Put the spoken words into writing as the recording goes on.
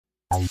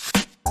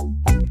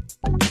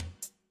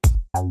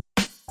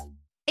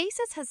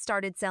ASUS has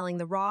started selling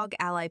the ROG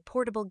Ally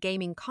portable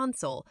gaming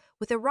console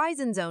with a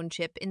Ryzen Zone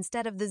chip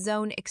instead of the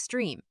Zone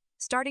Extreme,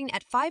 starting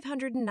at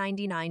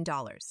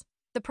 $599.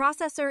 The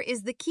processor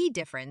is the key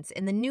difference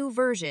in the new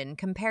version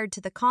compared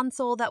to the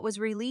console that was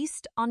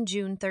released on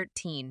June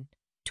 13,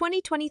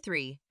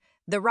 2023.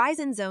 The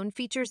Ryzen Zone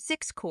features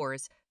 6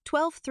 cores,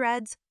 12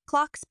 threads,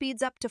 clock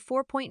speeds up to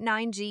 4.9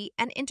 GHz,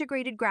 and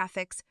integrated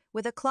graphics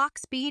with a clock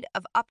speed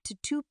of up to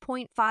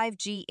 2.5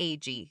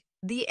 GHz.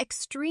 The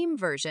Extreme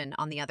version,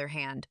 on the other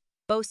hand,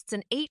 boasts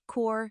an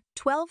 8-core,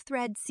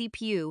 12-thread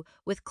CPU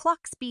with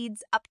clock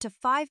speeds up to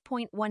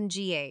 5.1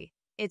 GHz.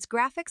 Its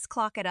graphics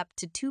clock at up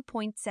to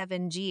 2.7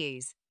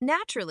 GHz.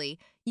 Naturally,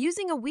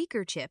 using a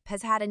weaker chip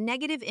has had a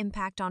negative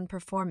impact on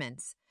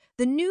performance.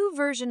 The new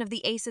version of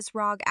the ASUS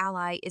ROG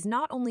Ally is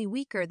not only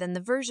weaker than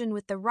the version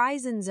with the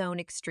Ryzen Zone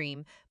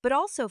Extreme, but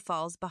also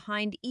falls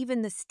behind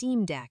even the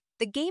Steam Deck.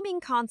 The gaming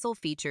console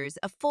features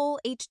a full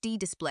HD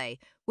display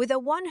with a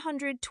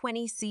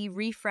 120Hz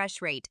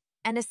refresh rate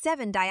and a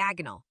 7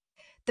 diagonal.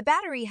 The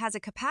battery has a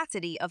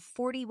capacity of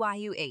 40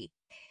 Wh.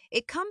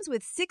 It comes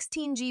with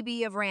 16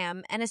 GB of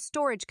RAM and a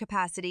storage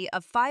capacity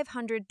of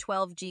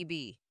 512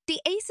 GB.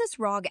 The ASUS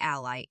ROG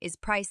Ally is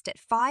priced at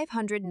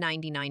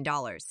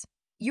 $599.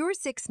 You're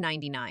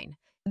 $699.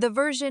 The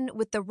version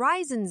with the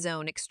Ryzen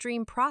Zone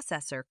Extreme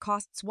processor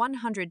costs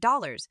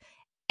 $100.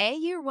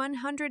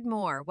 $100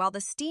 more, while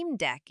the Steam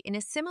Deck in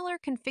a similar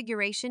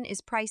configuration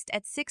is priced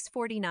at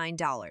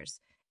 $649.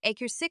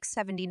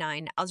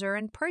 $679 also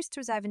and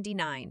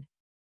 $179.